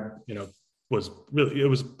acquired, it was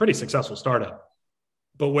a pretty successful startup.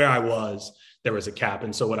 But where I was, there was a cap.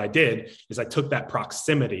 And so what I did is I took that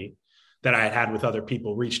proximity that I had with other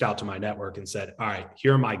people, reached out to my network and said, all right,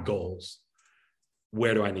 here are my goals.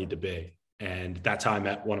 Where do I need to be? And that's how I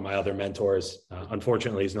met one of my other mentors.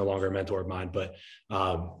 Unfortunately, he's no longer a mentor of mine, but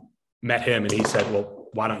met him and he said, well,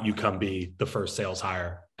 why don't you come be the first sales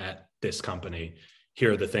hire at this company?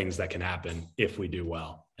 Here are the things that can happen if we do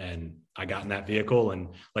well. And I got in that vehicle. And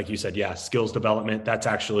like you said, skills development. That's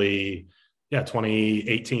actually,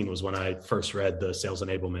 2018 was when I first read the Sales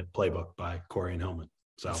Enablement Playbook by Corey and Hillman.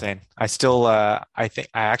 So insane. I still, I think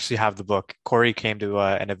I actually have the book. Corey came to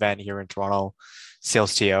an event here in Toronto,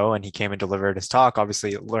 Sales TO, and he came and delivered his talk.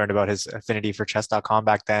 Obviously learned about his affinity for chess.com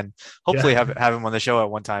back then. Hopefully have him on the show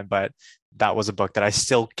at one time, but that was a book that I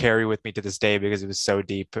still carry with me to this day because it was so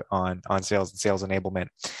deep on sales and sales enablement.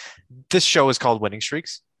 This show is called Winning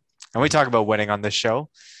Streaks, and we talk about winning on this show.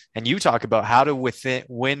 And you talk about how to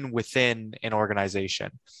win within an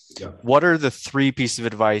organization. Yeah. What are the 3 pieces of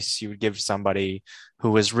advice you would give somebody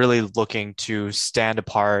who is really looking to stand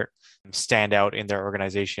apart, stand out in their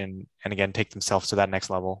organization, and again, take themselves to that next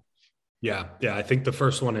level? Yeah. I think the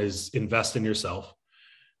first one is invest in yourself,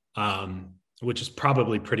 which is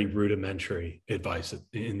probably pretty rudimentary advice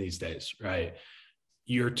in these days, right?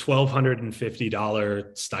 Your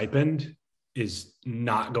 $1,250 stipend is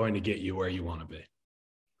not going to get you where you want to be.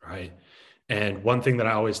 Right. And one thing that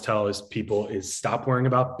I always tell is people is stop worrying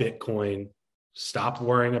about Bitcoin, stop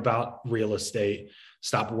worrying about real estate,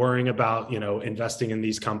 stop worrying about, investing in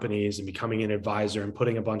these companies and becoming an advisor and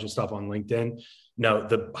putting a bunch of stuff on LinkedIn. No,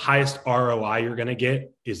 the highest ROI you're going to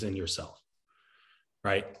get is in yourself.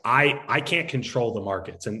 Right. I can't control the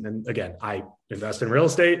markets. And again, I invest in real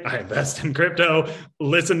estate. I invest in crypto,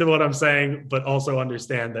 listen to what I'm saying, but also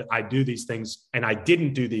understand that I do these things and I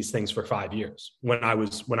didn't do these things for 5 years when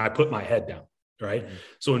I put my head down. Right. Mm-hmm.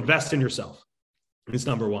 So invest in yourself. It's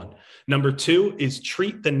number 1. Number 2 is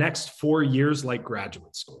treat the next 4 years like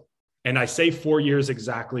graduate school. And I say 4 years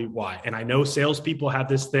exactly why. And I know salespeople have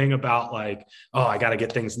this thing about like, oh, I got to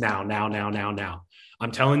get things now.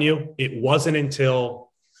 I'm telling you, it wasn't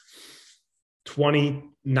until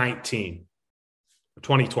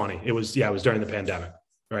 2020. It was during the pandemic,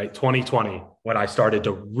 right? 2020, when I started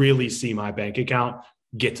to really see my bank account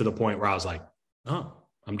get to the point where I was like, oh,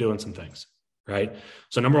 I'm doing some things, right?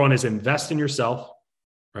 So number 1 is invest in yourself,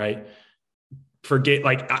 right? Forget,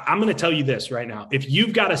 I'm going to tell you this right now. If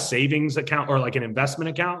you've got a savings account or like an investment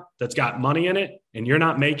account that's got money in it and you're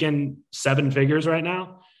not making 7 figures right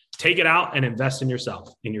now, Take it out and invest in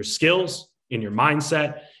yourself, in your skills, in your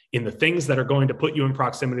mindset, in the things that are going to put you in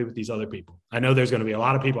proximity with these other people. I know there's going to be a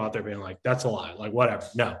lot of people out there being like, that's a lie, like whatever.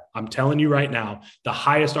 No, I'm telling you right now, the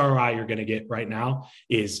highest ROI you're going to get right now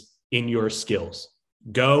is in your skills.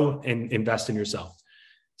 Go and invest in yourself.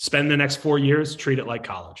 Spend the next 4 years, treat it like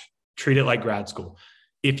college, treat it like grad school.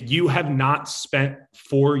 If you have not spent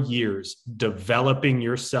 4 years developing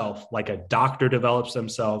yourself like a doctor develops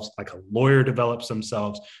themselves, like a lawyer develops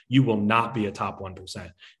themselves, you will not be a top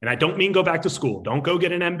 1%. And I don't mean go back to school. Don't go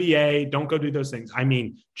get an MBA. Don't go do those things. I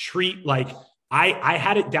mean, treat like I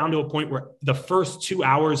had it down to a point where the first 2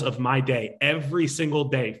 hours of my day, every single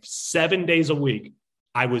day, 7 days a week,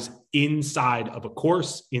 I was inside of a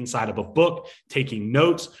course, inside of a book, taking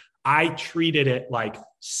notes. I treated it like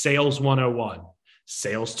sales 101.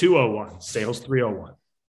 Sales 201, sales 301,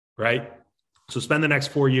 right? So spend the next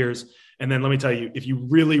 4 years. And then let me tell you, if you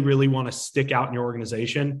really, really want to stick out in your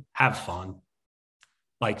organization, have fun.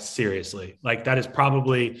 Like seriously, like that is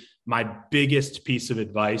probably my biggest piece of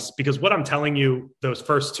advice, because what I'm telling you, those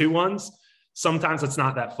first 2 ones, sometimes it's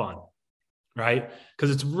not that fun, right? Because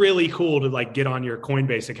it's really cool to like get on your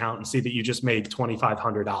Coinbase account and see that you just made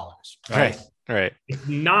 $2,500, right? Right. It's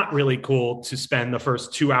not really cool to spend the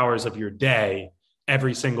first 2 hours of your day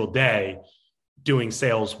every single day doing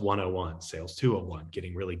sales 101, sales 201,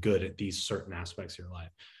 getting really good at these certain aspects of your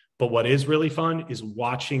life. But what is really fun is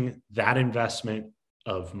watching that investment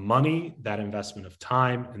of money, that investment of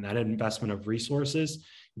time, and that investment of resources,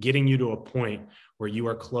 getting you to a point where you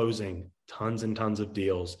are closing tons and tons of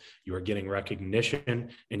deals, you are getting recognition,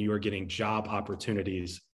 and you are getting job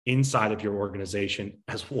opportunities inside of your organization,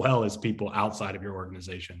 as well as people outside of your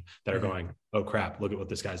organization that are going, oh crap, look at what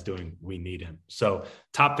this guy's doing. We need him. So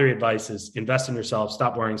top 3 advice is invest in yourself.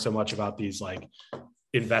 Stop worrying so much about these like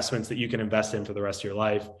investments that you can invest in for the rest of your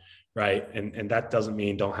life. Right. And that doesn't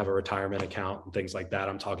mean don't have a retirement account and things like that.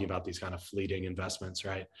 I'm talking about these kind of fleeting investments.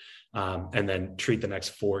 Right. And then treat the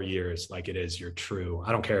next 4 years like it is your true.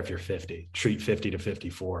 I don't care if you're 50, treat 50 to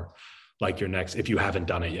 54 like your next, if you haven't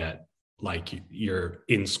done it yet, like you're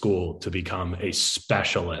in school to become a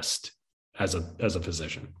specialist as a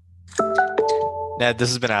physician. Ned, this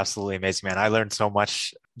has been absolutely amazing, man. I learned so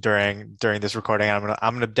much during this recording.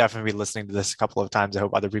 I'm gonna definitely be listening to this a couple of times. I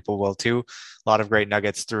hope other people will too. A lot of great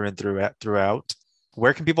nuggets through and throughout.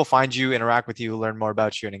 Where can people find you, interact with you, learn more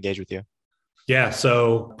about you, and engage with you? Yeah,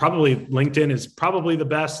 so probably LinkedIn is probably the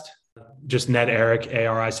best. Just Ned Arick,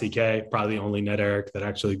 ARICK, probably the only Ned Arick that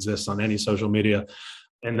actually exists on any social media.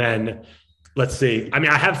 And then let's see. I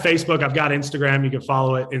mean, I have Facebook. I've got Instagram. You can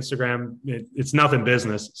follow it. Instagram, it's nothing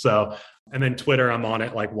business. So, and then Twitter, I'm on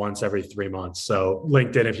it like once every 3 months. So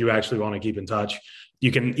LinkedIn, if you actually want to keep in touch,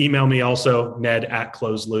 you can email me also,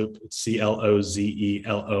 Ned@CloseLoop. It's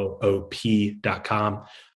CLOZELOOP.com.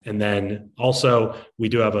 And then also we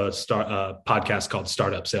do have a podcast called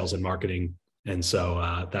Startup Sales and Marketing. And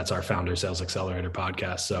so that's our Founder Sales Accelerator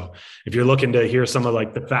podcast. So if you're looking to hear some of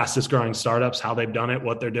like the fastest growing startups, how they've done it,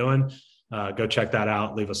 what they're doing, go check that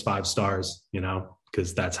out. Leave us 5 stars,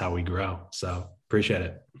 because that's how we grow. So appreciate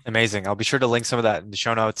it. Amazing. I'll be sure to link some of that in the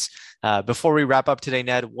show notes. Before we wrap up today,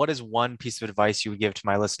 Ned, what is one piece of advice you would give to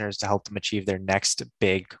my listeners to help them achieve their next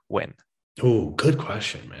big win? Oh, good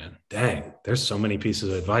question, man. Dang, there's so many pieces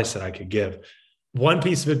of advice that I could give. One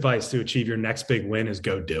piece of advice to achieve your next big win is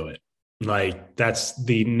go do it. Like that's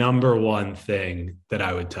the number one thing that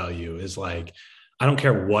I would tell you is like, I don't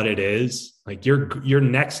care what it is, like your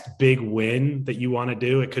next big win that you want to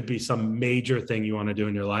do. It could be some major thing you want to do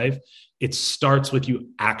in your life. It starts with you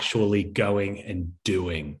actually going and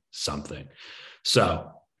doing something.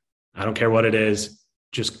 So I don't care what it is,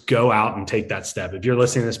 just go out and take that step. If you're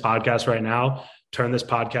listening to this podcast right now, turn this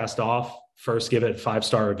podcast off. First, give it a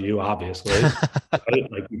 5-star review, obviously.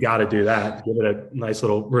 Right? Like you got to do that. Give it a nice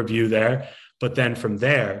little review there. But then from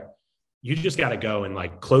there, you just got to go and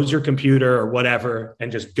like close your computer or whatever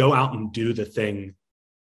and just go out and do the thing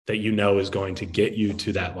that you know is going to get you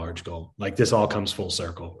to that large goal. Like this all comes full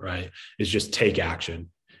circle, right? Is just take action.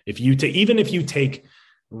 Even if you take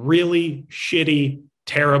really shitty,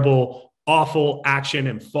 terrible, awful action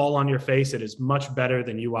and fall on your face, it is much better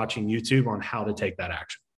than you watching YouTube on how to take that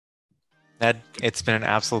action. Ned, it's been an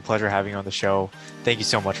absolute pleasure having you on the show. Thank you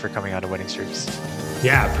so much for coming on to Winning Streaks.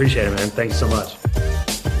 Yeah, appreciate it, man. Thank you so much.